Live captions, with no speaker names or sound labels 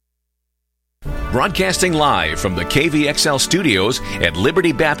Broadcasting live from the KVXL studios at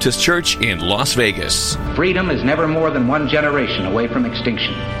Liberty Baptist Church in Las Vegas. Freedom is never more than one generation away from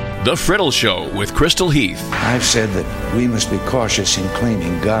extinction. The Friddle Show with Crystal Heath. I've said that we must be cautious in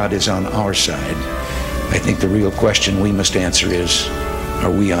claiming God is on our side. I think the real question we must answer is,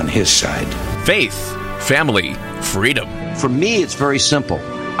 are we on His side? Faith, family, freedom. For me, it's very simple.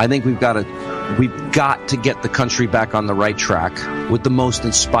 I think we've got to get the country back on the right track with the most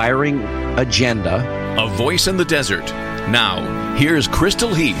inspiring agenda. A voice in the desert. Now, here's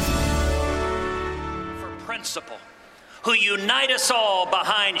Crystal Heath. For principle, who unite us all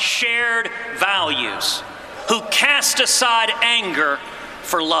behind shared values, who cast aside anger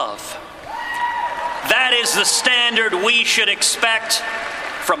for love. That is the standard we should expect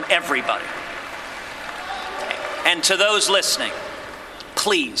from everybody. And to those listening,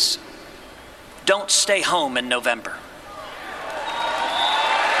 please, don't stay home in November.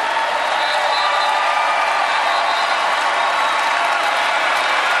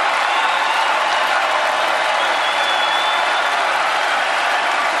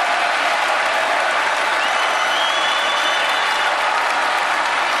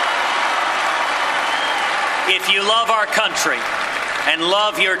 If you love our country and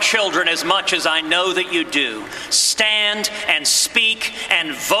love your children as much as I know that you do, stand and speak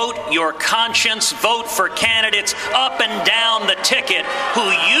and vote your conscience. Vote for candidates up and down the ticket who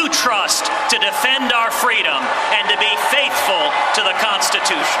you trust to defend our freedom and to be faithful to the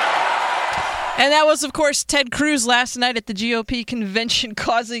Constitution. And that was, of course, Ted Cruz last night at the GOP convention,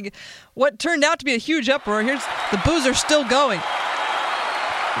 causing what turned out to be a huge uproar. The boos are still going.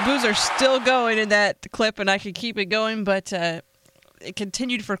 The boos are still going in that clip, and I could keep it going, but it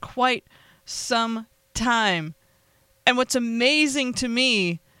continued for quite some time. And what's amazing to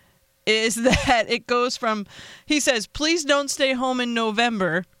me is that it goes from, he says, please don't stay home in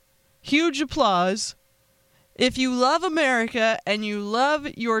November. Huge applause. If you love America and you love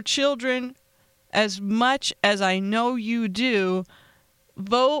your children as much as I know you do,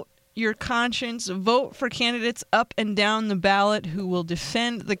 vote your conscience, vote for candidates up and down the ballot who will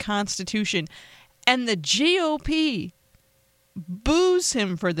defend the Constitution. And the GOP boos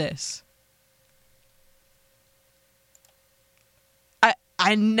him for this.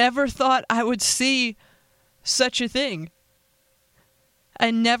 I never thought I would see such a thing.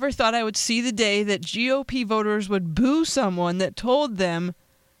 I never thought I would see the day that GOP voters would boo someone that told them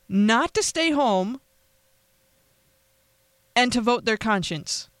not to stay home and to vote their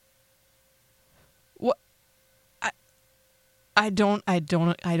conscience. What? I don't.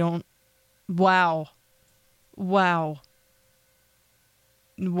 Wow.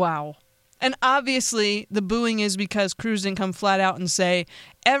 And obviously, the booing is because Cruz didn't come flat out and say,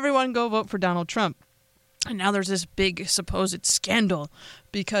 everyone go vote for Donald Trump. And now there's this big supposed scandal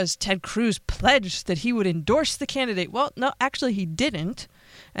because Ted Cruz pledged that he would endorse the candidate. Well, no, actually he didn't.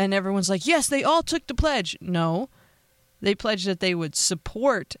 And everyone's like, yes, they all took the pledge. No, they pledged that they would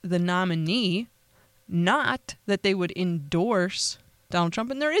support the nominee, not that they would endorse Donald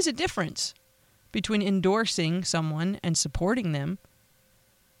Trump. And there is a difference between endorsing someone and supporting them.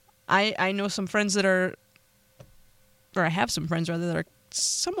 I know some friends that are, or I have some friends rather, that are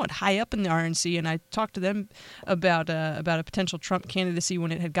somewhat high up in the RNC, and I talked to them about a potential Trump candidacy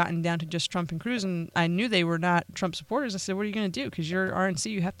when it had gotten down to just Trump and Cruz, and I knew they were not Trump supporters. I said, what are you going to do? Because you're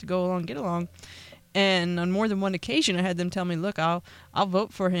RNC, you have to go along, get along. And on more than one occasion, I had them tell me, look, I'll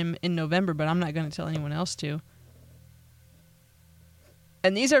vote for him in November, but I'm not going to tell anyone else to.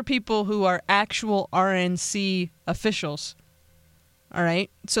 And these are people who are actual RNC officials. All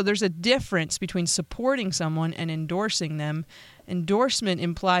right? So there's a difference between supporting someone and endorsing them. Endorsement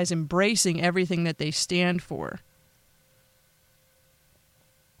implies embracing everything that they stand for.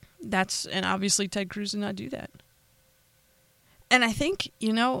 And obviously Ted Cruz did not do that. And I think,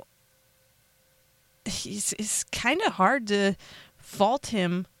 it's kind of hard to fault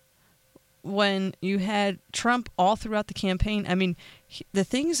him when you had Trump all throughout the campaign. I mean, the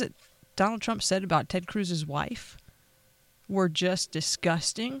things that Donald Trump said about Ted Cruz's wife were just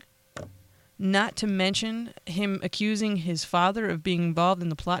disgusting. Not to mention him accusing his father of being involved in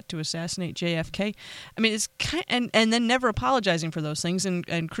the plot to assassinate JFK. I mean, it's and then never apologizing for those things.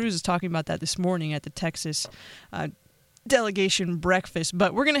 And Cruz is talking about that this morning at the Texas delegation breakfast.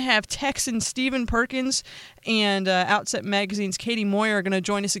 But we're going to have Texan Stephen Perkins and Outset Magazine's Kaytee Moyer are going to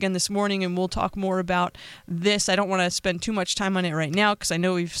join us again this morning, and we'll talk more about this. I don't want to spend too much time on it right now because I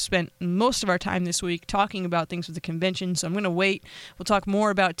know we've spent most of our time this week talking about things with the convention, so I'm going to wait. We'll talk more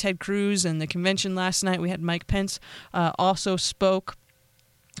about Ted Cruz and the convention last night. We had Mike Pence also spoke.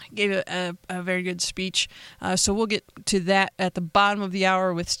 gave a very good speech. So we'll get to that at the bottom of the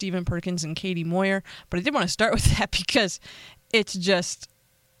hour with Stephen Perkins and Kaytee Moyer. But I did want to start with that because it's just...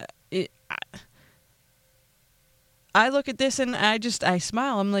 I look at this and I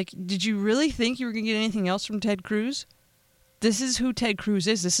smile. I'm like, did you really think you were going to get anything else from Ted Cruz? This is who Ted Cruz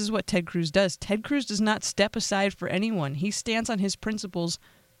is. This is what Ted Cruz does. Ted Cruz does not step aside for anyone. He stands on his principles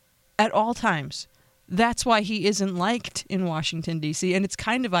at all times. That's why he isn't liked in Washington, D.C. And it's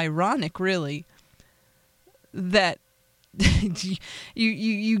kind of ironic, really, that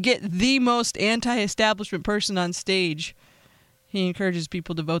you get the most anti-establishment person on stage. He encourages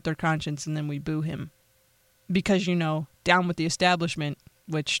people to vote their conscience, and then we boo him. Because, down with the establishment,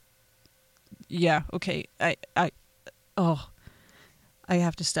 which, yeah, okay, I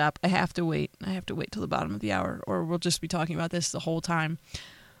have to stop. I have to wait. I have to wait till the bottom of the hour, or we'll just be talking about this the whole time.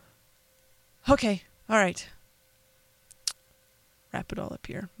 Okay, all right. Wrap it all up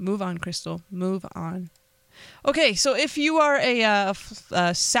here. Move on, Crystal. Move on. Okay, so if you are a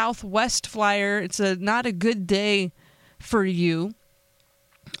Southwest flyer, it's not a good day for you.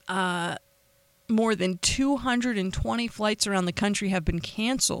 More than 220 flights around the country have been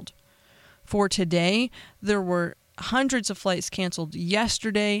canceled for today. There were hundreds of flights canceled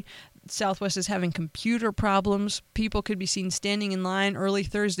yesterday. Southwest is having computer problems. People could be seen standing in line early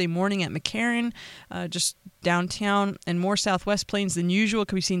Thursday morning at McCarran, just downtown, and more Southwest planes than usual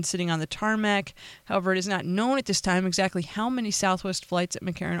could be seen sitting on the tarmac. However, it is not known at this time exactly how many Southwest flights at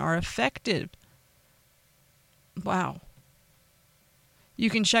McCarran are affected. Wow. You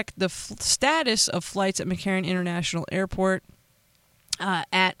can check the status of flights at McCarran International Airport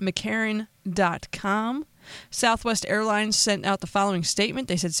at mccarran.com. Southwest Airlines sent out the following statement.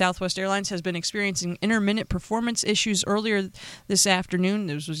 They said Southwest Airlines has been experiencing intermittent performance issues earlier this afternoon,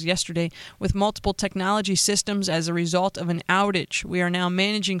 this was yesterday, with multiple technology systems as a result of an outage. We are now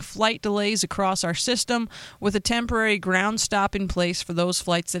managing flight delays across our system with a temporary ground stop in place for those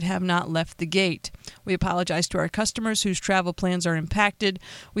flights that have not left the gate. We apologize to our customers whose travel plans are impacted.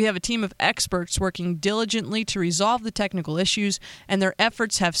 We have a team of experts working diligently to resolve the technical issues, and their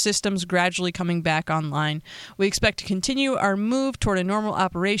efforts have systems gradually coming back online. We expect to continue our move toward a normal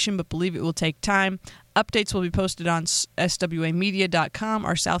operation, but believe it will take time. Updates will be posted on swamedia.com,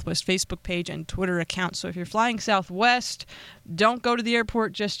 our Southwest Facebook page, and Twitter account. So if you're flying Southwest, don't go to the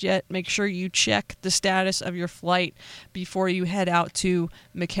airport just yet. Make sure you check the status of your flight before you head out to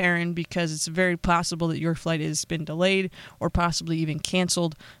McCarran, because it's very possible that your flight has been delayed or possibly even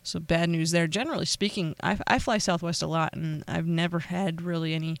canceled. So bad news there. Generally speaking, I fly Southwest a lot, and I've never had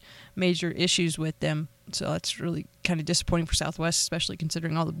really any major issues with them. So that's really kind of disappointing for Southwest, especially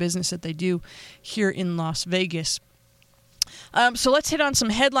considering all the business that they do here in Las Vegas. So let's hit on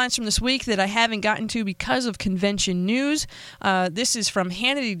some headlines from this week that I haven't gotten to because of convention news. This is from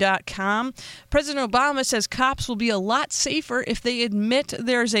Hannity.com. President Obama says cops will be a lot safer if they admit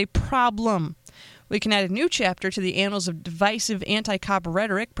there's a problem. We can add a new chapter to the annals of divisive anti-cop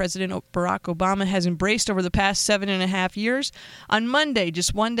rhetoric President Barack Obama has embraced over the past 7.5 years. On Monday,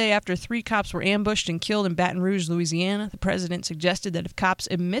 just one day after 3 cops were ambushed and killed in Baton Rouge, Louisiana, the president suggested that if cops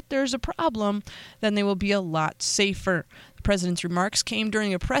admit there's a problem, then they will be a lot safer. The president's remarks came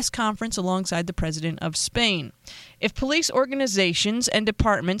during a press conference alongside the president of Spain. If police organizations and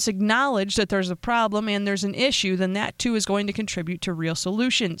departments acknowledge that there's a problem and there's an issue, then that too is going to contribute to real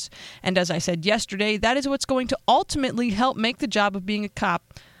solutions. And as I said yesterday, that is what's going to ultimately help make the job of being a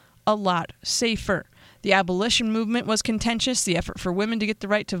cop a lot safer. The abolition movement was contentious. The effort for women to get the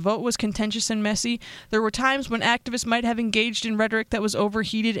right to vote was contentious and messy. There were times when activists might have engaged in rhetoric that was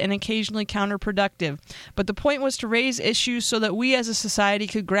overheated and occasionally counterproductive. But the point was to raise issues so that we as a society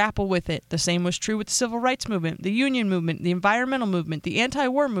could grapple with it. The same was true with the civil rights movement, the union movement, the environmental movement, the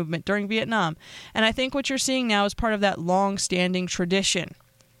anti-war movement during Vietnam. And I think what you're seeing now is part of that long-standing tradition.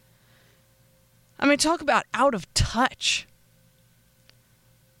 I mean, talk about out of touch.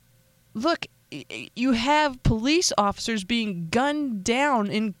 Look, you have police officers being gunned down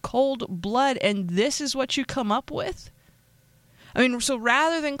in cold blood, and this is what you come up with? I mean, so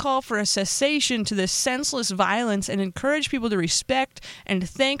rather than call for a cessation to this senseless violence and encourage people to respect and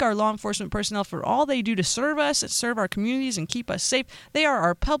thank our law enforcement personnel for all they do to serve us and serve our communities and keep us safe, they are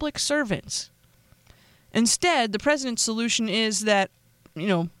our public servants. Instead, the president's solution is that,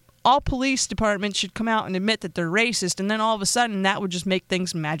 all police departments should come out and admit that they're racist, and then all of a sudden that would just make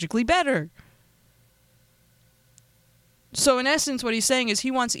things magically better. So in essence, what he's saying is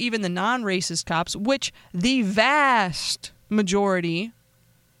he wants even the non-racist cops, which the vast majority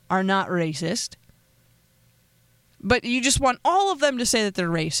are not racist. But you just want all of them to say that they're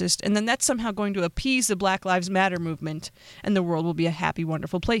racist, and then that's somehow going to appease the Black Lives Matter movement, and the world will be a happy,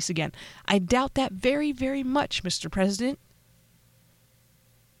 wonderful place again. I doubt that very, very much, Mr. President.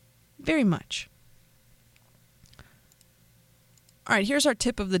 Very much. All right, here's our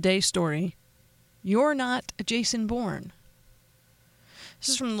tip of the day story. You're not a Jason Bourne. This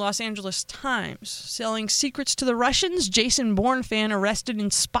is from the Los Angeles Times. Selling secrets to the Russians, Jason Bourne fan arrested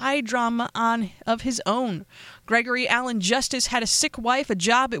in spy drama of his own. Gregory Allen Justice had a sick wife, a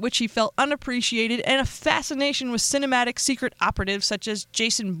job at which he felt unappreciated, and a fascination with cinematic secret operatives such as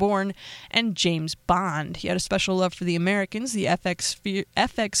Jason Bourne and James Bond. He had a special love for The Americans, the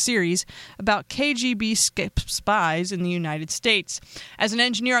FX series about KGB spies in the United States. As an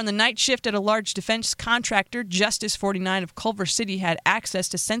engineer on the night shift at a large defense contractor, Justice, 49, of Culver City, had access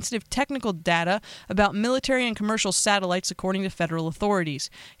to sensitive technical data about military and commercial satellites, according to federal authorities.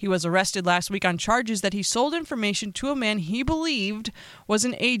 He was arrested last week on charges that he sold information to a man he believed was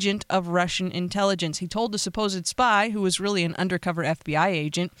an agent of Russian intelligence. He told the supposed spy, who was really an undercover FBI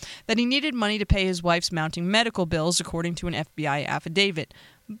agent, that he needed money to pay his wife's mounting medical bills, according to an FBI affidavit.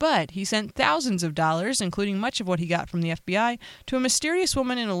 But he sent thousands of dollars, including much of what he got from the FBI, to a mysterious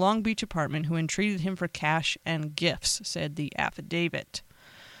woman in a Long Beach apartment who entreated him for cash and gifts, said the affidavit.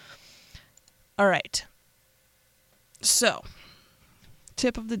 All right. So,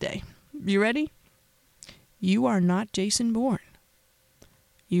 tip of the day. You ready? You are not Jason Bourne.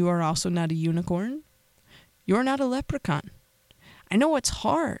 You are also not a unicorn. You're not a leprechaun. I know it's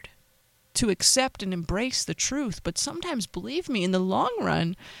hard to accept and embrace the truth, but sometimes, believe me, in the long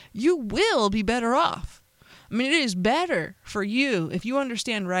run, you will be better off. I mean, it is better for you if you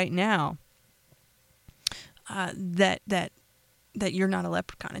understand right now that you're not a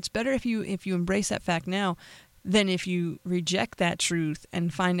leprechaun. It's better if you embrace that fact now than if you reject that truth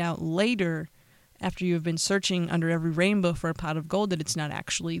and find out later, after you have been searching under every rainbow for a pot of gold, that it's not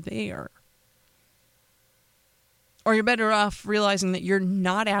actually there. Or you're better off realizing that you're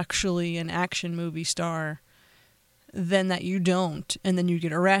not actually an action movie star than that you don't, and then you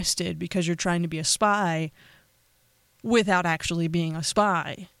get arrested because you're trying to be a spy without actually being a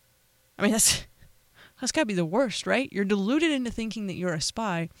spy. I mean, that's got to be the worst, right? You're deluded into thinking that you're a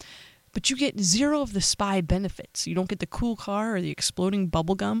spy, but you get zero of the spy benefits. You don't get the cool car or the exploding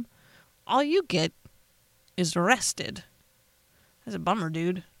bubble gum. All you get is arrested. That's a bummer,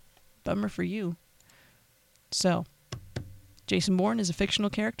 dude. Bummer for you. So, Jason Bourne is a fictional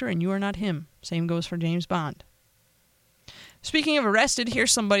character, and you are not him. Same goes for James Bond. Speaking of arrested,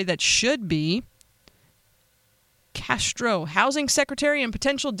 here's somebody that should be. Castro, housing secretary and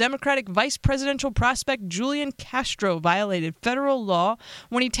potential Democratic vice presidential prospect Julian Castro violated federal law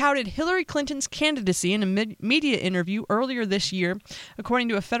when he touted Hillary Clinton's candidacy in a media interview earlier this year, according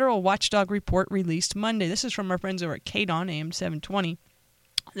to a federal watchdog report released Monday. This is from our friends over at Kaytee on AM 720.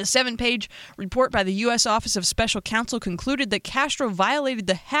 The 7-page report by the U.S. Office of Special Counsel concluded that Castro violated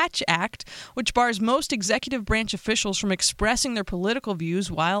the Hatch Act, which bars most executive branch officials from expressing their political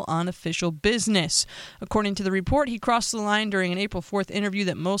views while on official business. According to the report, he crossed the line during an April 4th interview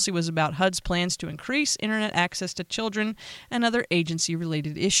that mostly was about HUD's plans to increase internet access to children and other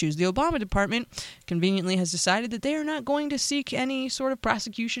agency-related issues. The Obama department conveniently has decided that they are not going to seek any sort of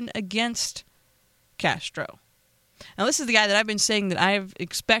prosecution against Castro. Now, this is the guy that I've been saying that I've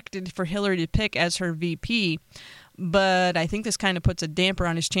expected for Hillary to pick as her VP, but I think this kind of puts a damper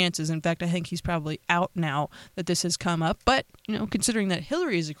on his chances. In fact, I think he's probably out now that this has come up. But, considering that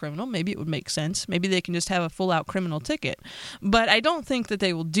Hillary is a criminal, maybe it would make sense. Maybe they can just have a full-out criminal ticket. But I don't think that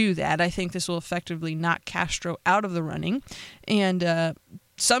they will do that. I think this will effectively knock Castro out of the running. And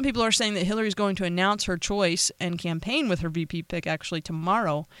some people are saying that Hillary's going to announce her choice and campaign with her VP pick actually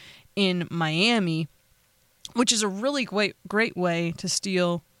tomorrow in Miami, which is a really great way to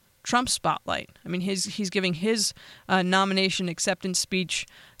steal Trump's spotlight. I mean, he's giving his nomination acceptance speech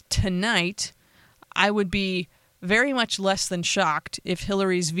tonight. I would be very much less than shocked if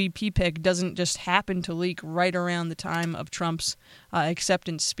Hillary's VP pick doesn't just happen to leak right around the time of Trump's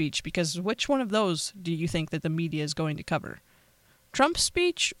acceptance speech, because which one of those do you think that the media is going to cover? Trump's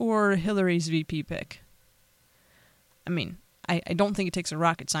speech or Hillary's VP pick? I mean, I don't think it takes a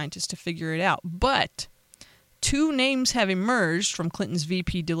rocket scientist to figure it out, but two names have emerged from Clinton's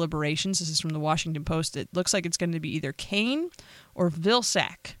VP deliberations. This is from the Washington Post. It looks like it's going to be either Kaine or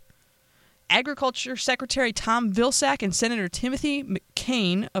Vilsack. Agriculture Secretary Tom Vilsack and Senator Timothy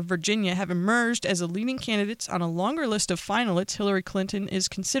McCain of Virginia have emerged as the leading candidates on a longer list of finalists Hillary Clinton is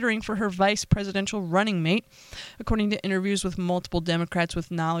considering for her vice presidential running mate, according to interviews with multiple Democrats with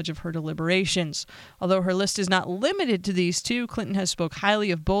knowledge of her deliberations. Although her list is not limited to these two, Clinton has spoke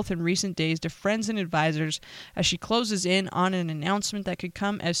highly of both in recent days to friends and advisors as she closes in on an announcement that could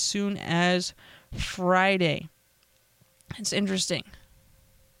come as soon as Friday. It's interesting.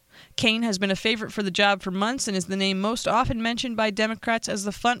 Kaine has been a favorite for the job for months and is the name most often mentioned by Democrats as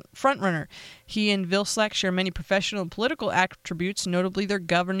the frontrunner. He and Vilsack share many professional and political attributes, notably their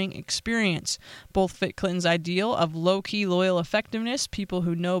governing experience. Both fit Clinton's ideal of low-key loyal effectiveness, people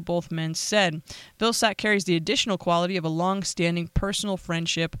who know, both men said. Vilsack carries the additional quality of a long-standing personal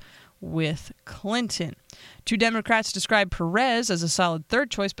friendship with Clinton. Two Democrats describe Perez as a solid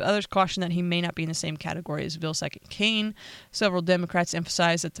third choice, but others caution that he may not be in the same category as Vilsack and Kaine. Several Democrats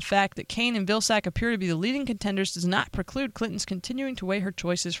emphasize that the fact that Kaine and Vilsack appear to be the leading contenders does not preclude Clinton's continuing to weigh her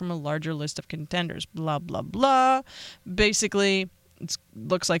choices from a larger list of contenders. Blah, blah, blah. Basically, it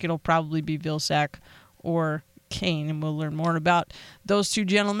looks like it'll probably be Vilsack or Kaine, and we'll learn more about those two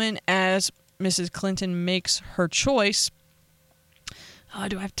gentlemen as Mrs. Clinton makes her choice.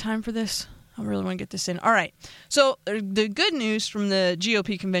 Do I have time for this? I really want to get this in. All right. So the good news from the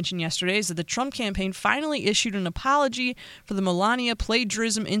GOP convention yesterday is that the Trump campaign finally issued an apology for the Melania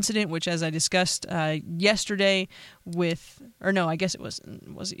plagiarism incident, which, as I discussed yesterday I guess it was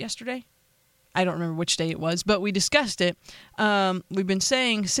it yesterday? I don't remember which day it was, but we discussed it. We've been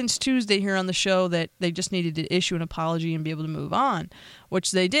saying since Tuesday here on the show that they just needed to issue an apology and be able to move on,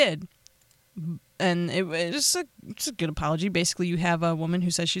 which they did. And it's a good apology. Basically, you have a woman who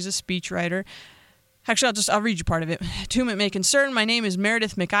says she's a speechwriter. Actually, I'll read you part of it. To whom it may concern, my name is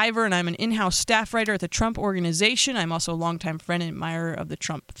Meredith McIver, and I'm an in-house staff writer at the Trump Organization. I'm also a longtime friend and admirer of the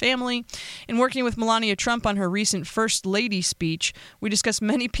Trump family. In working with Melania Trump on her recent First Lady speech, we discussed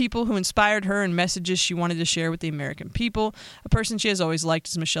many people who inspired her and messages she wanted to share with the American people. A person she has always liked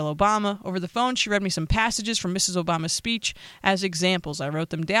is Michelle Obama. Over the phone, she read me some passages from Mrs. Obama's speech as examples. I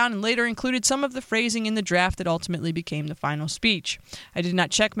wrote them down and later included some of the phrasing in the draft that ultimately became the final speech. I did not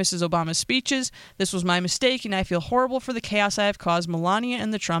check Mrs. Obama's speeches. This was my mistake, and I feel horrible for the chaos I have caused Melania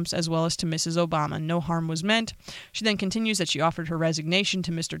and the Trumps, as well as to Mrs. Obama. No harm was meant. She then continues that she offered her resignation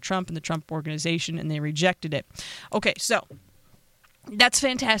to Mr. Trump and the Trump Organization, and they rejected it. Okay, so that's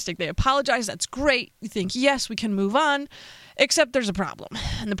fantastic. They apologize. That's great. You think, yes, we can move on, except there's a problem.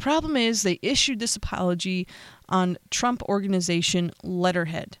 And the problem is they issued this apology on Trump Organization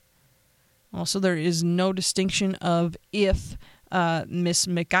letterhead. Also, there is no distinction of if Miss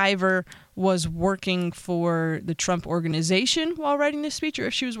McIver was working for the Trump Organization while writing this speech, or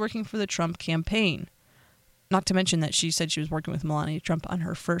if she was working for the Trump campaign. Not to mention that she said she was working with Melania Trump on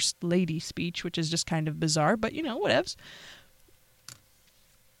her First Lady speech, which is just kind of bizarre, but whatevs.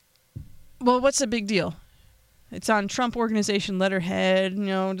 Well, what's the big deal? It's on Trump Organization letterhead.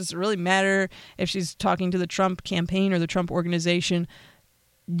 Does it really matter if she's talking to the Trump campaign or the Trump Organization?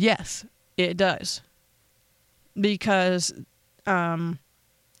 Yes, it does. Because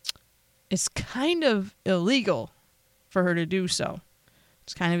it's kind of illegal for her to do so.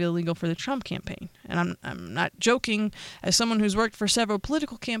 It's kind of illegal for the Trump campaign. And I'm not joking. As someone who's worked for several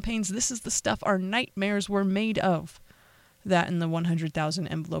political campaigns, this is the stuff our nightmares were made of. That and the 100,000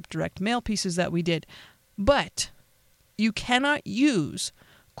 envelope direct mail pieces that we did. But you cannot use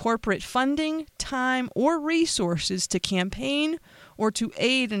corporate funding, time, or resources to campaign or to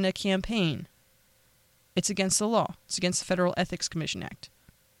aid in a campaign. It's against the law. It's against the Federal Ethics Commission Act.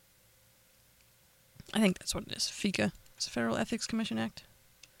 I think that's what it is. FECA. It's the Federal Ethics Commission Act.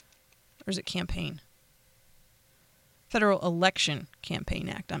 Or is it campaign? Federal Election Campaign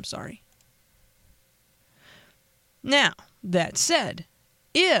Act. I'm sorry. Now, that said,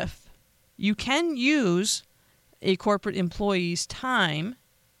 if you can use a corporate employee's time,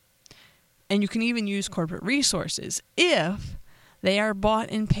 and you can even use corporate resources, if they are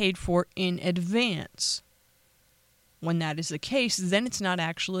bought and paid for in advance. When that is the case, then it's not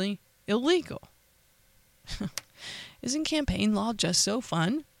actually illegal. Isn't campaign law just so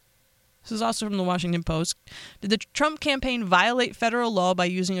fun? This is also from the Washington Post. Did the Trump campaign violate federal law by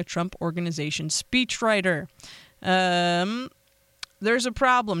using a Trump Organization speechwriter? there's a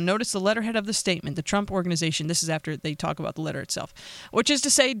problem. Notice the letterhead of the statement, the Trump Organization. This is after they talk about the letter itself, which is to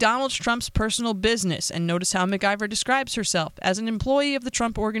say Donald Trump's personal business. And notice how MacIver describes herself as an employee of the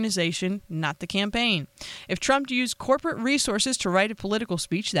Trump Organization, not the campaign. If Trump used corporate resources to write a political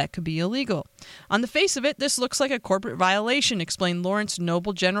speech, that could be illegal. On the face of it, this looks like a corporate violation, explained Lawrence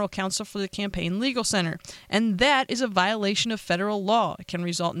Noble, general counsel for the Campaign Legal Center. And that is a violation of federal law. It can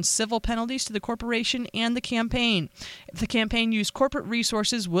result in civil penalties to the corporation and the campaign. If the campaign used corporate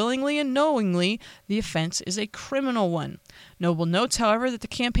resources willingly and knowingly, the offense is a criminal one. Noble notes, however, that the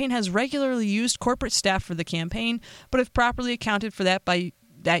campaign has regularly used corporate staff for the campaign, but if properly accounted for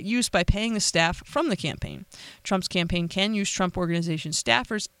that use by paying the staff from the campaign. Trump's campaign can use Trump Organization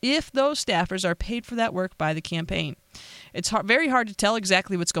staffers if those staffers are paid for that work by the campaign. It's very hard to tell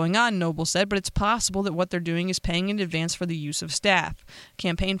exactly what's going on, Noble said, but it's possible that what they're doing is paying in advance for the use of staff.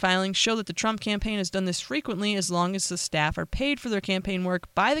 Campaign filings show that the Trump campaign has done this frequently as long as the staff are paid for their campaign work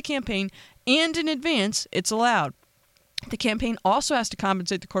by the campaign and in advance, it's allowed. The campaign also has to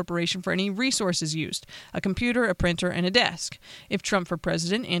compensate the corporation for any resources used, a computer, a printer, and a desk. If Trump for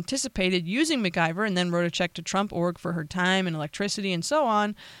president anticipated using MacIver and then wrote a check to Trump Org for her time and electricity and so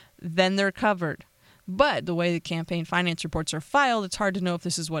on, then they're covered. But the way the campaign finance reports are filed, it's hard to know if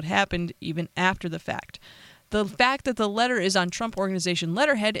this is what happened even after the fact. The fact that the letter is on Trump Organization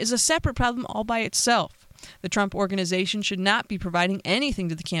letterhead is a separate problem all by itself. The Trump Organization should not be providing anything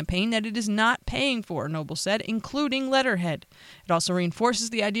to the campaign that it is not paying for, Noble said, including letterhead. It also reinforces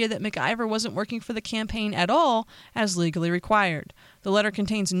the idea that MacIver wasn't working for the campaign at all, as legally required. The letter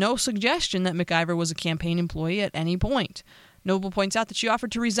contains no suggestion that MacIver was a campaign employee at any point. Noble points out that she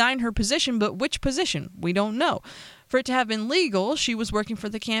offered to resign her position, but which position? We don't know. For it to have been legal, she was working for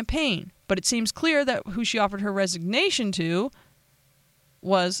the campaign. But it seems clear that who she offered her resignation to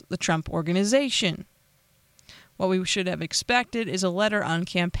was the Trump Organization. What we should have expected is a letter on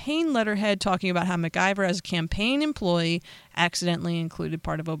campaign letterhead talking about how MacIver, as a campaign employee, accidentally included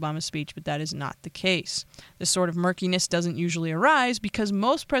part of Obama's speech, but that is not the case. This sort of murkiness doesn't usually arise because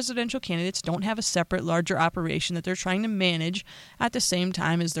most presidential candidates don't have a separate, larger operation that they're trying to manage at the same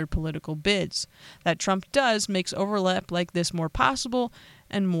time as their political bids. That Trump does makes overlap like this more possible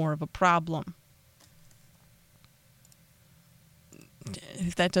and more of a problem.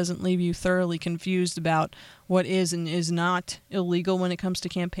 If that doesn't leave you thoroughly confused about what is and is not illegal when it comes to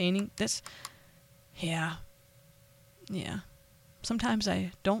campaigning, yeah. Sometimes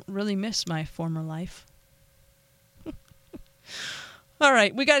I don't really miss my former life. All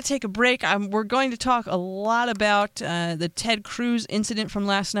right, we got to take a break. We're going to talk a lot about the Ted Cruz incident from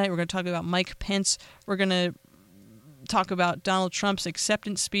last night. We're going to talk about Mike Pence. We're going to talk about Donald Trump's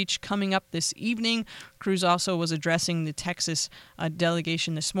acceptance speech coming up this evening. Cruz also was addressing the Texas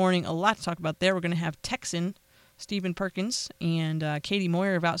delegation this morning. A lot to talk about there. We're going to have Texan Stephen Perkins and Kaytee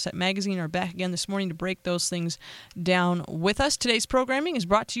Moyer of Outset Magazine are back again this morning to break those things down with us. Today's programming is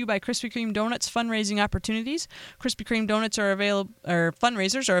brought to you by Krispy Kreme Donuts fundraising opportunities. Krispy Kreme Donuts are available, or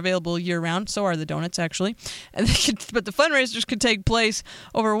fundraisers are available year-round. So are the donuts, actually. But the fundraisers could take place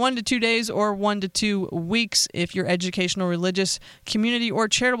over 1 to 2 days or 1 to 2 weeks. If your educational, religious, community, or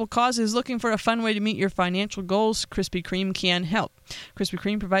charitable cause is looking for a fun way to meet your financial goals, Krispy Kreme can help. Krispy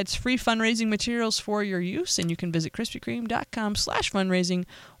Kreme provides free fundraising materials for your use, and you can visit krispykreme.com/fundraising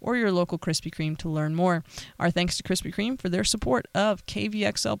or your local Krispy Kreme to learn more. Our thanks to Krispy Kreme for their support of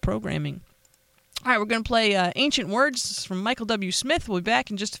KVXL programming. All right, we're going to play Ancient Words from Michael W. Smith. We'll be back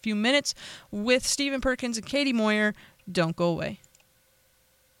in just a few minutes with Stephen Perkins and Kaytee Moyer. Don't go away.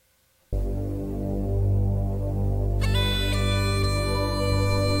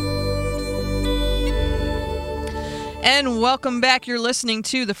 And welcome back. You're listening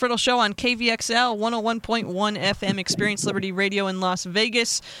to The Friddle Show on KVXL 101.1 FM Experience Liberty Radio in Las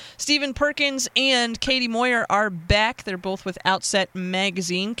Vegas. Stephen Perkins and Kaytee Moyer are back. They're both with Outset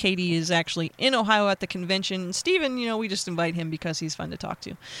Magazine. Kaytee is actually in Ohio at the convention. Stephen, we just invite him because he's fun to talk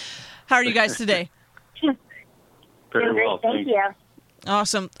to. How are you guys today? Very well, thank you.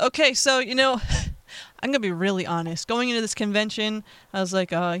 Awesome. Okay, so, I'm going to be really honest. Going into this convention, I was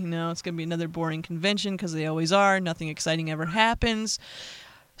like, it's going to be another boring convention because they always are. Nothing exciting ever happens.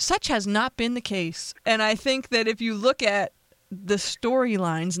 Such has not been the case. And I think that if you look at the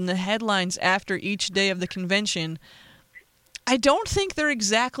storylines and the headlines after each day of the convention, I don't think they're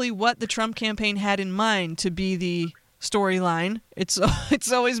exactly what the Trump campaign had in mind to be the storyline. It's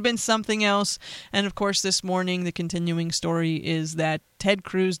always been something else. And of course, this morning, the continuing story is that Ted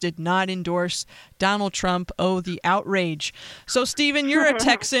Cruz did not endorse Donald Trump. Oh, the outrage. So, Stephen, you're a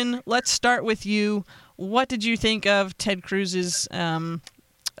Texan. Let's start with you. What did you think of Ted Cruz's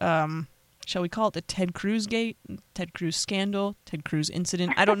shall we call it the Ted Cruz gate, Ted Cruz scandal, Ted Cruz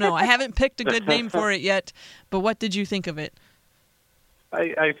incident? I don't know. I haven't picked a good name for it yet, but what did you think of it?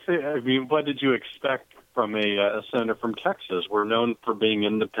 I mean, what did you expect from a senator from Texas? We're known for being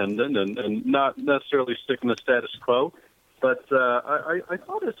independent and not necessarily sticking to the status quo. But I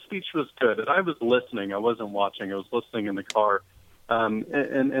thought his speech was good, and I was listening. I wasn't watching. I was listening in the car, and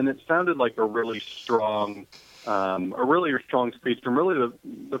it sounded like a really strong speech. And really,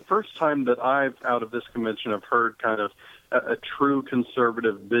 the first time that I've out of this convention have heard kind of a true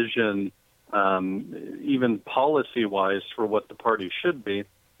conservative vision, even policy-wise, for what the party should be.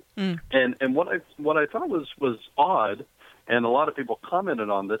 And what I thought was odd, and a lot of people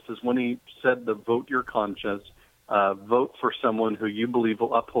commented on this, is when he said the vote your conscience. Vote for someone who you believe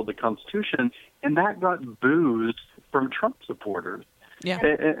will uphold the Constitution, and that got booed from Trump supporters. Yeah.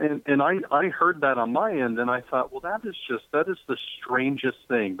 And I heard that on my end, and I thought, well, that is the strangest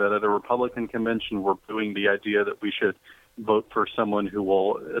thing, that at a Republican convention we're booing the idea that we should vote for someone who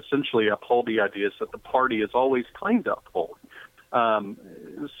will essentially uphold the ideas that the party has always claimed to uphold.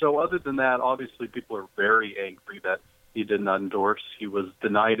 So other than that, obviously people are very angry that he did not endorse. He was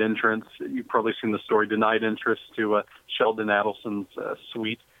denied entrance. You've probably seen the story, denied entrance to Sheldon Adelson's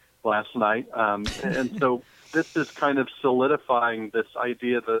suite last night. And so this is kind of solidifying this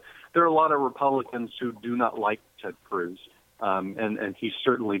idea that there are a lot of Republicans who do not like Ted Cruz. And he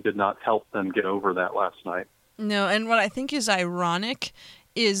certainly did not help them get over that last night. No, and what I think is ironic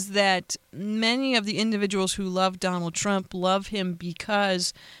is that many of the individuals who love Donald Trump love him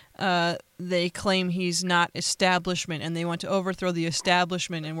because they claim he's not establishment and they want to overthrow the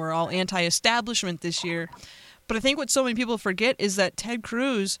establishment, and we're all anti-establishment this year. But I think what so many people forget is that Ted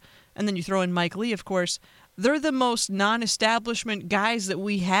Cruz, and then you throw in Mike Lee, of course, they're the most non-establishment guys that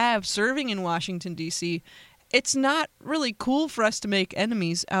we have serving in Washington, D.C. It's not really cool for us to make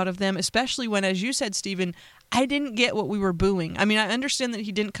enemies out of them, especially when, as you said, Stephen, I didn't get what we were booing. I mean, I understand that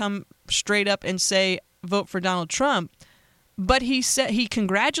he didn't come straight up and say, vote for Donald Trump, but he said he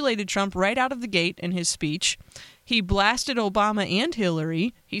congratulated Trump right out of the gate in his speech. He blasted Obama and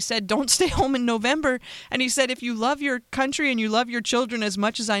Hillary. He said, don't stay home in November. And he said, if you love your country and you love your children as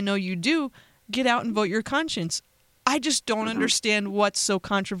much as I know you do, get out and vote your conscience. I just don't understand what's so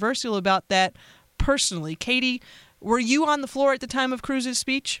controversial about that personally. Kaytee, were you on the floor at the time of Cruz's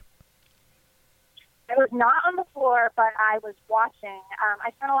speech? I was not on the floor, but I was watching.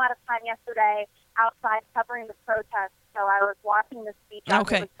 I spent a lot of time yesterday outside covering the protest, so I was watching the speech as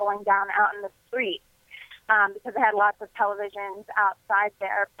it was going down out in the street because I had lots of televisions outside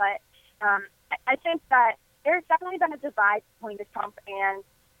there. But I think that there's definitely been a divide between the Trump and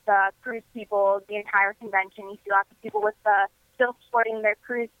the Cruz people, the entire convention. You see lots of people with still sporting their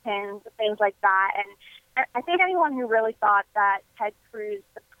Cruz pins, things like that. And I think anyone who really thought that Ted Cruz,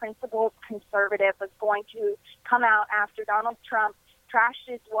 the principled conservative, was going to come out after Donald Trump trashed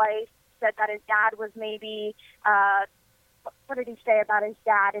his wife, said that his dad was maybe, what did he say about his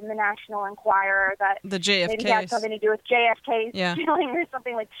dad in the National Enquirer? That the JFK maybe had something to do with JFK's killing or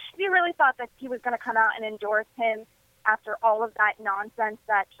something. Like, if he really thought that he was going to come out and endorse him after all of that nonsense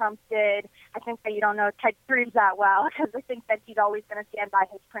that Trump did, I think that you don't know Ted Cruz that well, because I think that he's always going to stand by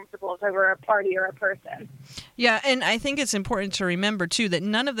his principles over a party or a person. Yeah, and I think it's important to remember, too, that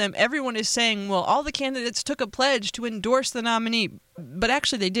none of them, everyone is saying, well, all the candidates took a pledge to endorse the nominee, but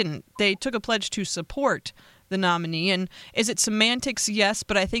actually they didn't. They took a pledge to support the nominee, and is it semantics? Yes,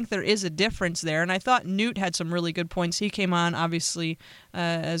 but I think there is a difference there, and I thought Newt had some really good points. He came on, obviously,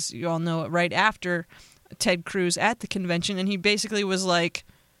 as you all know, right after Ted Cruz at the convention, and he basically was like,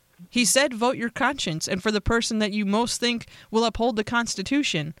 he said, vote your conscience, and for the person that you most think will uphold the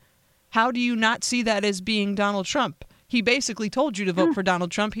Constitution, how do you not see that as being Donald Trump? He basically told you to vote for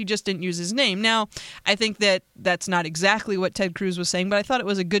Donald Trump. He just didn't use his name. Now, I think that that's not exactly what Ted Cruz was saying, but I thought it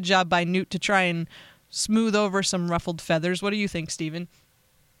was a good job by Newt to try and smooth over some ruffled feathers. What do you think, Stephen?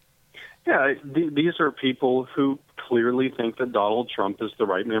 Yeah, these are people who clearly think that Donald Trump is the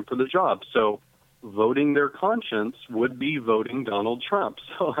right man for the job. So voting their conscience would be voting Donald Trump.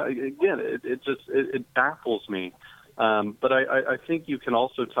 So again, it baffles me. But I think you can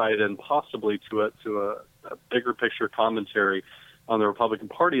also tie it in possibly to a bigger picture commentary on the Republican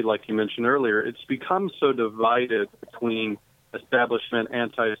Party, like you mentioned earlier. It's become so divided between establishment,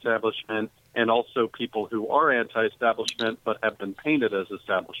 anti-establishment, and also people who are anti-establishment but have been painted as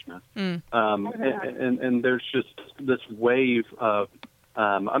establishment. And there's just this wave of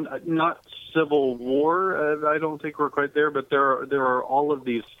not civil war. I don't think we're quite there, but there are all of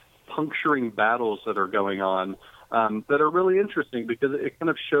these puncturing battles that are going on that are really interesting because it kind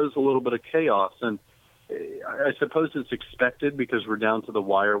of shows a little bit of chaos. And I suppose it's expected because we're down to the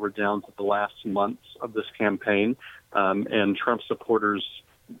wire. We're down to the last months of this campaign, and Trump supporters,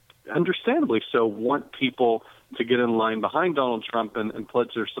 understandably so, want people to get in line behind Donald Trump and pledge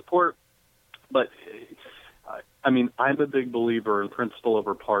their support. But, I mean, I'm a big believer in principle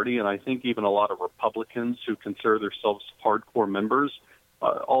over party, and I think even a lot of Republicans who consider themselves hardcore members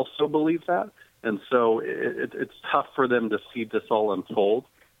also believe that. And so it's tough for them to see this all unfold.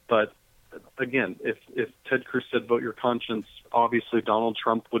 But again, if Ted Cruz said vote your conscience, obviously Donald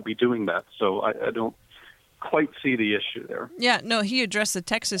Trump would be doing that. So I don't quite see the issue there. Yeah, no, he addressed the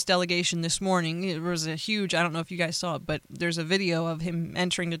Texas delegation this morning. It was a huge, I don't know if you guys saw it, but there's a video of him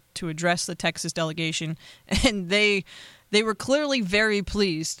entering to address the Texas delegation, and they were clearly very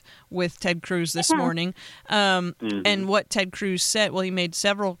pleased with Ted Cruz this morning. And what Ted Cruz said, well, he made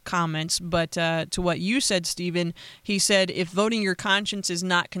several comments, but to what you said, Stephen, he said if voting your conscience is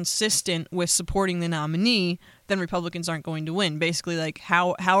not consistent with supporting the nominee, then Republicans aren't going to win. Basically, like,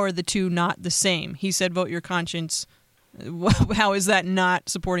 how are the two not the same? He said vote your conscience. How is that not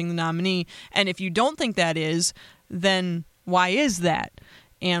supporting the nominee? And if you don't think that is, then why is that?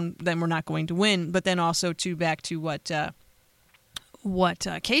 And then we're not going to win. But then also, back to what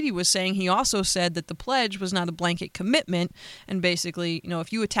Kaytee was saying, he also said that the pledge was not a blanket commitment, and basically,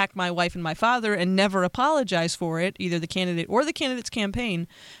 if you attack my wife and my father and never apologize for it, either the candidate or the candidate's campaign,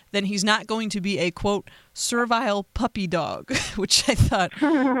 then he's not going to be a, quote, servile puppy dog, which I thought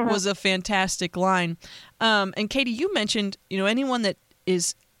was a fantastic line. And Kaytee, you mentioned, anyone that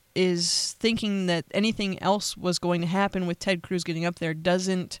is thinking that anything else was going to happen with Ted Cruz getting up there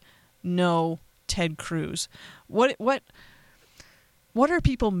doesn't know Ted Cruz. What are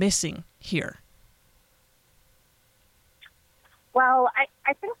people missing here? Well,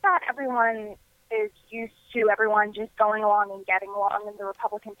 I think that everyone is used to everyone just going along and getting along in the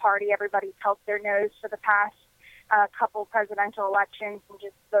Republican Party. Everybody's held their nose for the past couple presidential elections and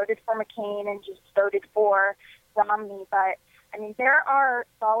just voted for McCain and just voted for Romney. But, I mean, there are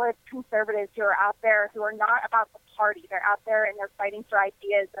solid conservatives who are out there who are not about the party. They're out there and they're fighting for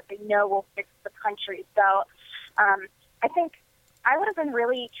ideas that they know will fix the country. So I think I would have been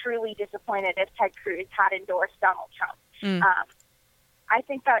really, truly disappointed if Ted Cruz had endorsed Donald Trump. I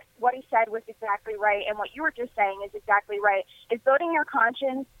think that what he said was exactly right, and what you were just saying is exactly right. If voting your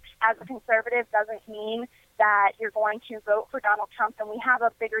conscience as a conservative doesn't mean that you're going to vote for Donald Trump, then we have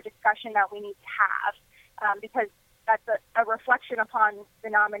a bigger discussion that we need to have, because that's a reflection upon the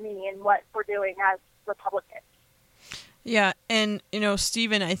nominee and what we're doing as Republicans. Yeah, and,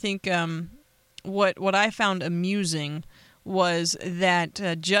 Stephen, I think what I found amusing was that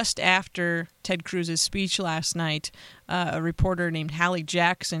just after Ted Cruz's speech last night, a reporter named Hallie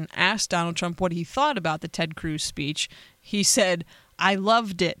Jackson asked Donald Trump what he thought about the Ted Cruz speech. He said, "I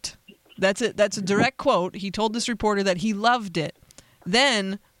loved it." That's it. That's a direct quote. He told this reporter that he loved it.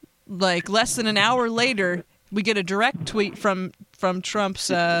 Then, like less than an hour later, we get a direct tweet from Trump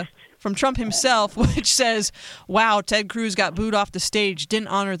himself, which says, "Wow, Ted Cruz got booed off the stage, didn't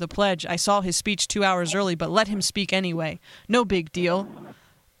honor the pledge. I saw his speech 2 hours early, but let him speak anyway. No big deal."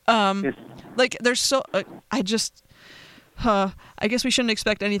 There's so I guess we shouldn't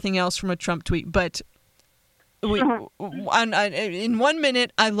expect anything else from a Trump tweet, but in 1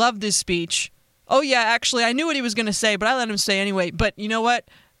 minute, I loved his speech. Oh yeah, actually, I knew what he was going to say, but I let him say anyway. But you know what?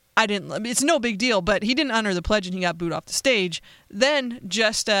 I didn't. It's no big deal, but he didn't honor the pledge and he got booed off the stage. Then,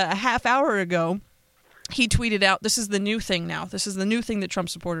 just a half hour ago, he tweeted out, this is the new thing now. This is the new thing that Trump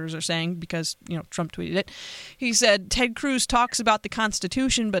supporters are saying because, Trump tweeted it. He said, Ted Cruz talks about the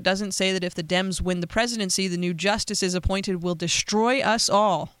Constitution, but doesn't say that if the Dems win the presidency, the new justices appointed will destroy us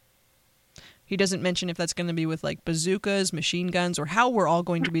all. He doesn't mention if that's going to be with, bazookas, machine guns, or how we're all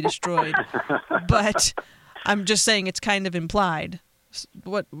going to be destroyed. But I'm just saying it's kind of implied.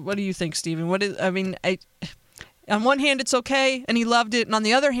 What do you think, Stephen? On one hand, it's okay, and he loved it, and on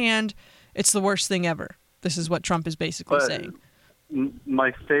the other hand, it's the worst thing ever. This is what Trump is basically saying.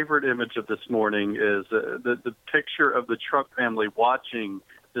 My favorite image of this morning is the picture of the Trump family watching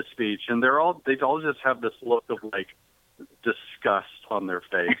the speech, and they all just have this look of disgust on their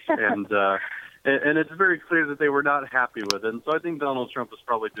face, and it's very clear that they were not happy with it. And so I think Donald Trump was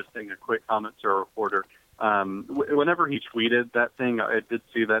probably just saying a quick comment to a reporter. Whenever he tweeted that thing, I did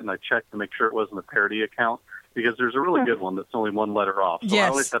see that, and I checked to make sure it wasn't a parody account, because there's a really good one that's only one letter off. So yes. I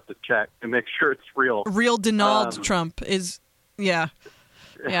always have to check to make sure it's real. Real Donald Trump is, yeah.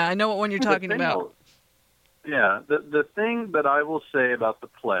 Yeah, I know what one you're talking about. Yeah, the thing that I will say about the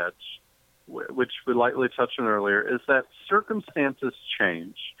pledge, which we lightly touched on earlier, is that circumstances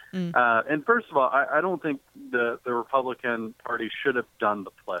change. And first of all, I don't think the Republican Party should have done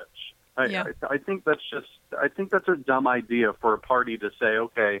the pledge. I think that's a dumb idea for a party to say,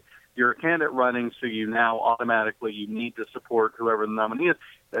 okay, you're a candidate running, so you now automatically you need to support whoever the nominee is.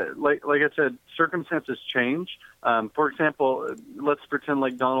 Like I said, circumstances change. For example, let's pretend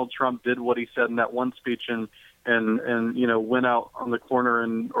like Donald Trump did what he said in that one speech and went out on the corner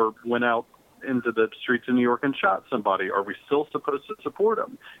or went out into the streets of New York and shot somebody. Are we still supposed to support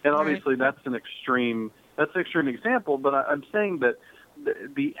him? And obviously that's an extreme example, but I'm saying that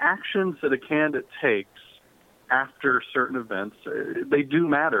the actions that a candidate takes after certain events, they do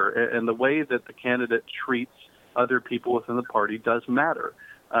matter, and the way that the candidate treats other people within the party does matter.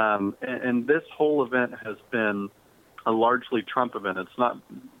 And this whole event has been a largely Trump event. It's not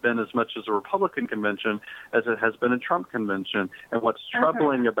been as much as a Republican convention as it has been a Trump convention. And what's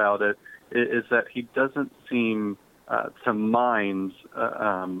troubling about it is that he doesn't seem to mind,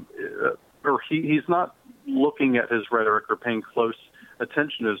 or he's not looking at his rhetoric or paying close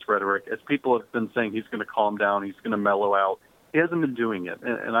attention to his rhetoric. As people have been saying, he's going to calm down, he's going to mellow out. He hasn't been doing it,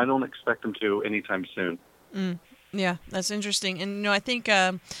 and I don't expect him to anytime soon. Yeah, that's interesting. And I think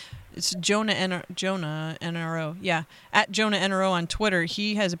it's Jonah NRO. Yeah, at Jonah NRO on Twitter,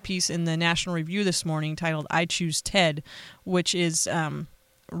 he has a piece in the National Review this morning titled "I Choose Ted," which is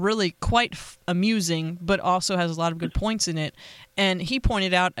really quite amusing, but also has a lot of good points in it. And he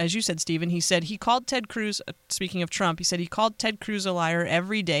pointed out, as you said, Stephen, he said he called Ted Cruz, speaking of Trump, he said he called Ted Cruz a liar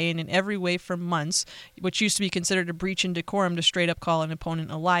every day and in every way for months, which used to be considered a breach in decorum to straight up call an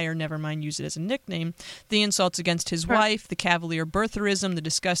opponent a liar, never mind use it as a nickname. The insults against his wife, the cavalier birtherism, the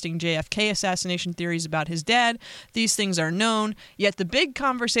disgusting JFK assassination theories about his dad, these things are known. Yet the big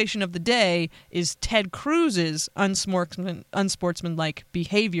conversation of the day is Ted Cruz's unsportsmanlike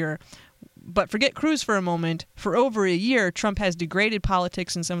behavior. But forget Cruz for a moment. For over a year, Trump has degraded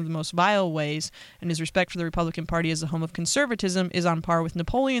politics in some of the most vile ways, and his respect for the Republican Party as a home of conservatism is on par with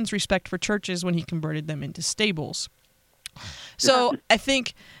Napoleon's respect for churches when he converted them into stables. So I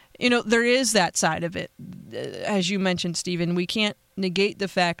think, there is that side of it. As you mentioned, Stephen, we can't negate the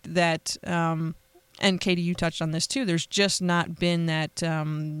fact that, and Kaytee, you touched on this too, there's just not been that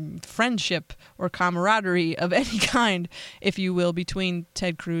friendship or camaraderie of any kind, if you will, between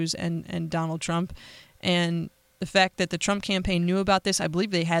Ted Cruz and Donald Trump. And the fact that the Trump campaign knew about this, I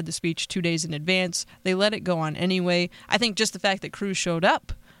believe they had the speech 2 days in advance. They let it go on anyway. I think just the fact that Cruz showed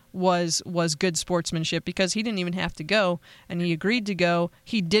up was good sportsmanship, because he didn't even have to go, and he agreed to go.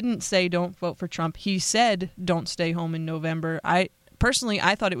 He didn't say don't vote for Trump. He said don't stay home in November. Personally,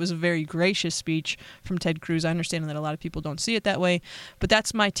 I thought it was a very gracious speech from Ted Cruz. I understand that a lot of people don't see it that way, but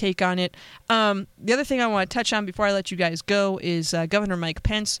that's my take on it. The other thing I want to touch on before I let you guys go is Governor Mike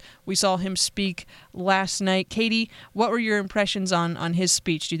Pence. We saw him speak last night. Kaytee, what were your impressions on his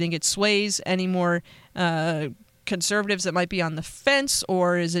speech? Do you think it sways any more conservatives that might be on the fence,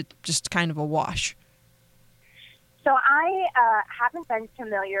 or is it just kind of a wash? So I haven't been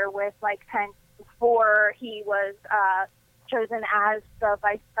familiar with Mike Pence before he was chosen as the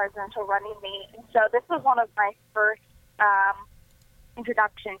vice presidential running mate. And so this was one of my first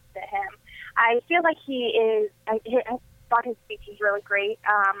introductions to him. I feel like I thought his speech was really great.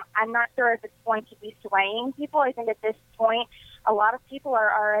 I'm not sure if it's going to be swaying people. I think at this point, a lot of people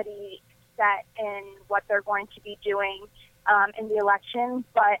are already set in what they're going to be doing in the election.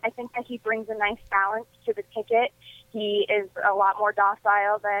 But I think that he brings a nice balance to the ticket. He is a lot more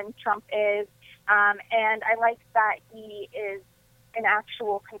docile than Trump is. And I like that he is an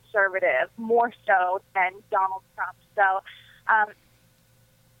actual conservative, more so than Donald Trump. So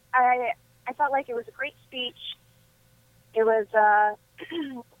I felt like it was a great speech. It was,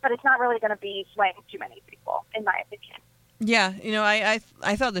 but it's not really going to be swaying too many people, in my opinion. Yeah,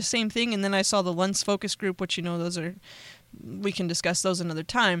 I thought the same thing, and then I saw the Luntz focus group, which, those are, we can discuss those another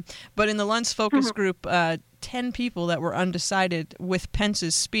time. But in the Luntz focus group, 10 people that were undecided with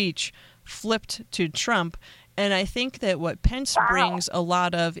Pence's speech flipped to Trump. And I think that what Pence brings a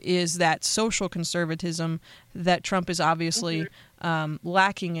lot of is that social conservatism that Trump is obviously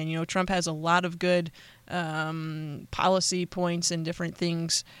lacking in. Trump has a lot of good policy points and different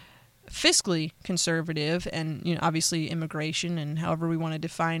things, fiscally conservative, and obviously immigration and however we want to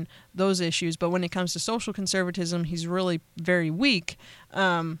define those issues. But when it comes to social conservatism, he's really very weak.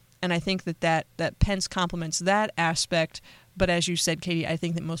 And I think that Pence complements that aspect. But as you said, Kaytee, I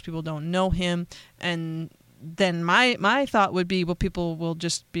think that most people don't know him. And then my thought would be, well, people will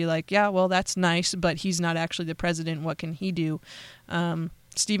just be like, yeah, well, that's nice, but he's not actually the president. What can he do?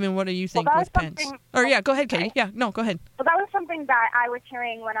 Stephen, what do you think with Pence? Or yeah, go ahead, Kaytee. Yeah, no, go ahead. Well, that was something that I was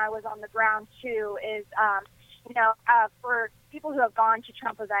hearing when I was on the ground too. Is for people who have gone to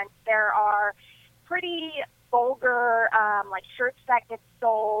Trump events, there are pretty vulgar, like shirts that get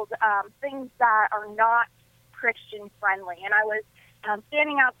sold, things that are not Christian friendly. And I was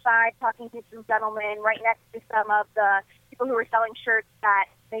standing outside talking to some gentlemen right next to some of the people who were selling shirts that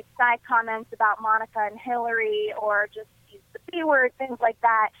made side comments about Monica and Hillary or just used the B word, things like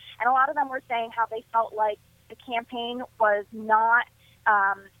that. And a lot of them were saying how they felt like the campaign was not,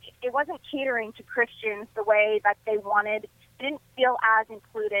 it wasn't catering to Christians the way that they wanted. It didn't feel as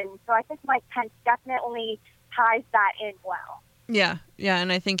included. So I think Mike Pence definitely ties that in well. Yeah,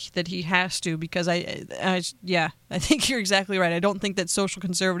 and I think that he has to, because I think you're exactly right. I don't think that social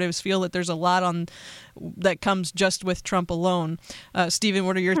conservatives feel that there's a lot on that comes just with Trump alone. Stephen,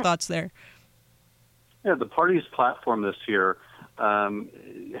 what are your thoughts there? Yeah, the party's platform this year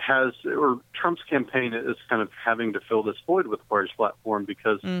Trump's campaign is kind of having to fill this void with the party's platform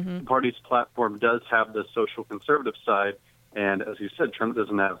because the party's platform does have the social conservative side. And as you said, Trump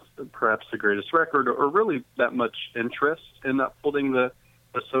doesn't have perhaps the greatest record or really that much interest in upholding the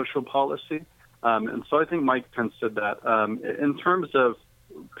social policy. And so I think Mike Pence did that. In terms of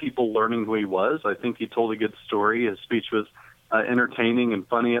people learning who he was, I think he told a good story. His speech was entertaining and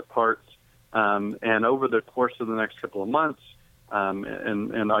funny at parts. And over the course of the next couple of months,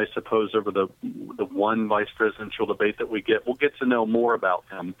 and I suppose over the one vice presidential debate that we get, we'll get to know more about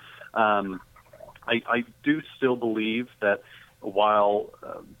him. I do still believe that while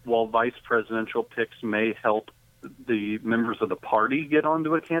vice presidential picks may help the members of the party get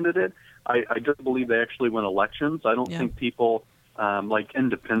onto a candidate, I don't believe they actually win elections. I don't think people like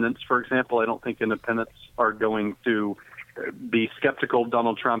independents, for example, I don't think independents are going to be skeptical of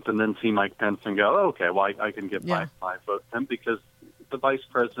Donald Trump and then see Mike Pence and go, okay, well, I can give my vote to him, because the vice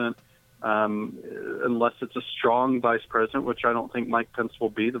president, unless it's a strong vice president, which I don't think Mike Pence will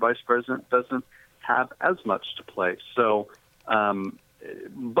be, the vice president doesn't have as much to play. So,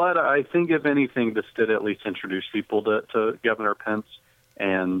 but I think if anything, this did at least introduce people to Governor Pence,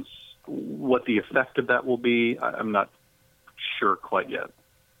 and what the effect of that will be, I'm not sure quite yet.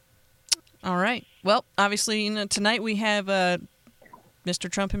 All right. Well, obviously, tonight we have Mr.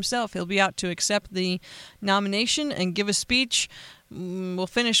 Trump himself. He'll be out to accept the nomination and give a speech. We'll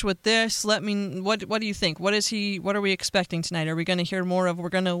finish with this. What do you think? What are we expecting tonight? Are we going to hear more of, we're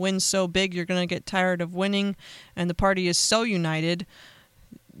going to win so big you're going to get tired of winning and the party is so united,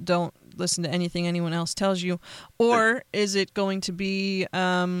 don't listen to anything anyone else tells you? Or is it going to be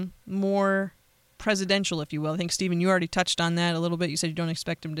more presidential, if you will? I think, Stephen, you already touched on that a little bit. You said you don't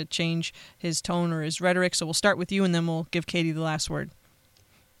expect him to change his tone or his rhetoric. So we'll start with you and then we'll give Kaytee the last word.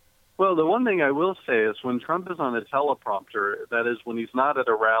 Well, the one thing I will say is when Trump is on a teleprompter, that is when he's not at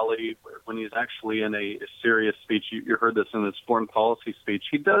a rally, when he's actually in a serious speech, you heard this in his foreign policy speech,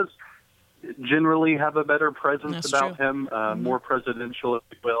 he does generally have a better presence about him, more presidential, if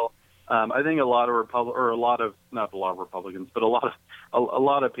you will. I think not a lot of Republicans, but a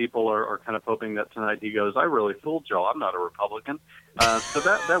lot of people are kind of hoping that tonight he goes, I really fooled y'all, I'm not a Republican. So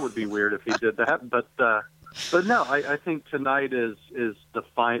that would be weird if he did that. But no, I think tonight is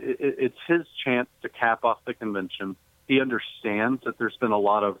it's his chance to cap off the convention. He understands that there's been a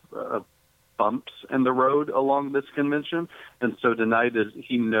lot of bumps in the road along this convention, and so tonight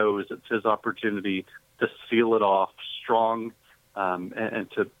he knows it's his opportunity to seal it off strong,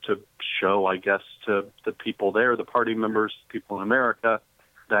 and to show, I guess, to the people there, the party members, people in America,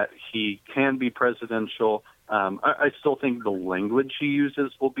 that he can be presidential. I still think the language he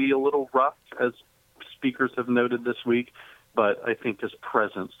uses will be a little rough, as speakers have noted this week, but I think his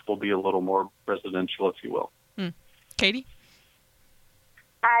presence will be a little more presidential, if you will. Kaytee?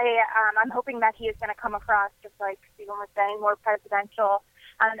 I'm hoping that he is going to come across, just like Stephen was saying, more presidential.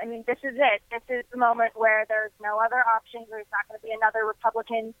 I mean, this is it. This is the moment where there's no other options. There's not going to be another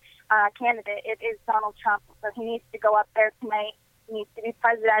Republican candidate. It is Donald Trump. So he needs to go up there tonight. He needs to be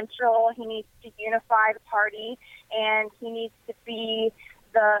presidential. He needs to unify the party, and he needs to be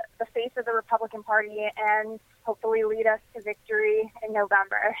the face of the Republican Party and hopefully lead us to victory in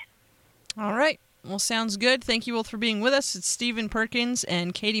November. All right. Well, sounds good. Thank you all for being with us. It's Stephen Perkins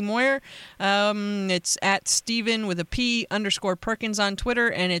and Kaytee Moyer. It's at Stephen with a P _Perkins on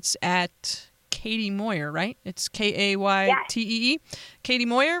Twitter, and it's at Kaytee Moyer, right? It's Kaytee. Kaytee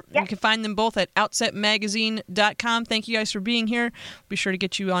Moyer. Yes. You can find them both at OutsetMagazine.com. Thank you guys for being here. Be sure to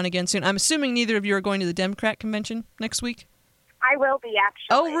get you on again soon. I'm assuming neither of you are going to the Democrat convention next week? I will be, actually.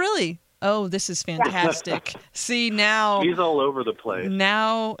 Oh, really? Oh, this is fantastic. See, now... He's all over the place.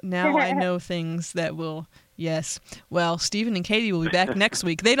 Now I know things that will... Yes. Well, Stephen and Kaytee will be back next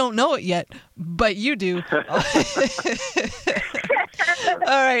week. They don't know it yet, but you do. All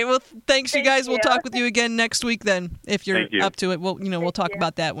right. Well, thanks, you guys. We'll talk with you again next week then, if you're up to it. We'll talk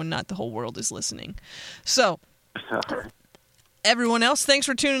about that when not the whole world is listening. So, everyone else, thanks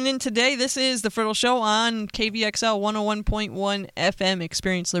for tuning in today. This is The Friddle Show on KVXL 101.1 FM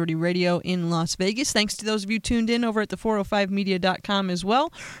Experience Liberty Radio in Las Vegas. Thanks to those of you tuned in over at the405media.com as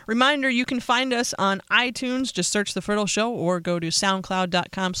well. Reminder, you can find us on iTunes. Just search The Friddle Show or go to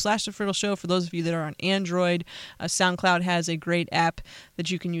soundcloud.com/The Friddle Show. For those of you that are on Android, SoundCloud has a great app that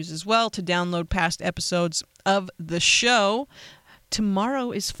you can use as well to download past episodes of the show.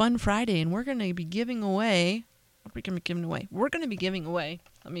 Tomorrow is Fun Friday, and we're going to be giving away... What are we going to be giving away? We're going to be giving away...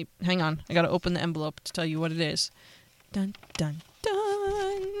 Hang on. I got to open the envelope to tell you what it is. Dun, dun,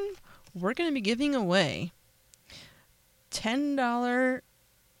 dun. We're going to be giving away $10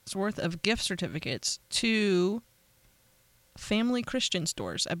 worth of gift certificates to Family Christian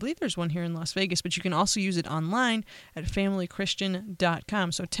stores. I believe there's one here in Las Vegas, but you can also use it online at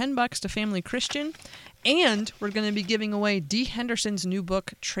familychristian.com. So $10 to Family Christian. And we're going to be giving away Dee Henderson's new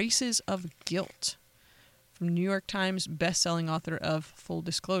book, Traces of Guilt, from New York Times best-selling author of Full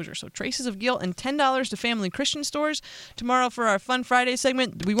Disclosure. So Traces of Guilt and $10 to Family Christian stores. Tomorrow for our Fun Friday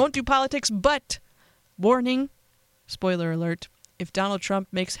segment, we won't do politics, but warning, spoiler alert, if Donald Trump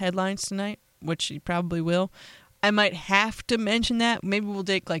makes headlines tonight, which he probably will, I might have to mention that. Maybe we'll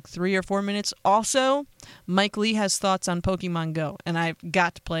take like 3 or 4 minutes. Also, Mike Lee has thoughts on Pokemon Go, and I've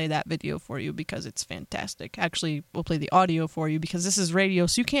got to play that video for you because it's fantastic. Actually, we'll play the audio for you because this is radio,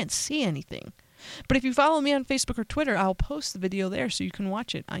 so you can't see anything. But if you follow me on Facebook or Twitter, I'll post the video there so you can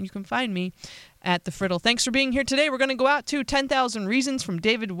watch it. You can find me at The Friddle. Thanks for being here today. We're going to go out to 10,000 Reasons from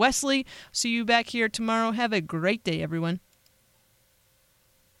David Wesley. See you back here tomorrow. Have a great day, everyone.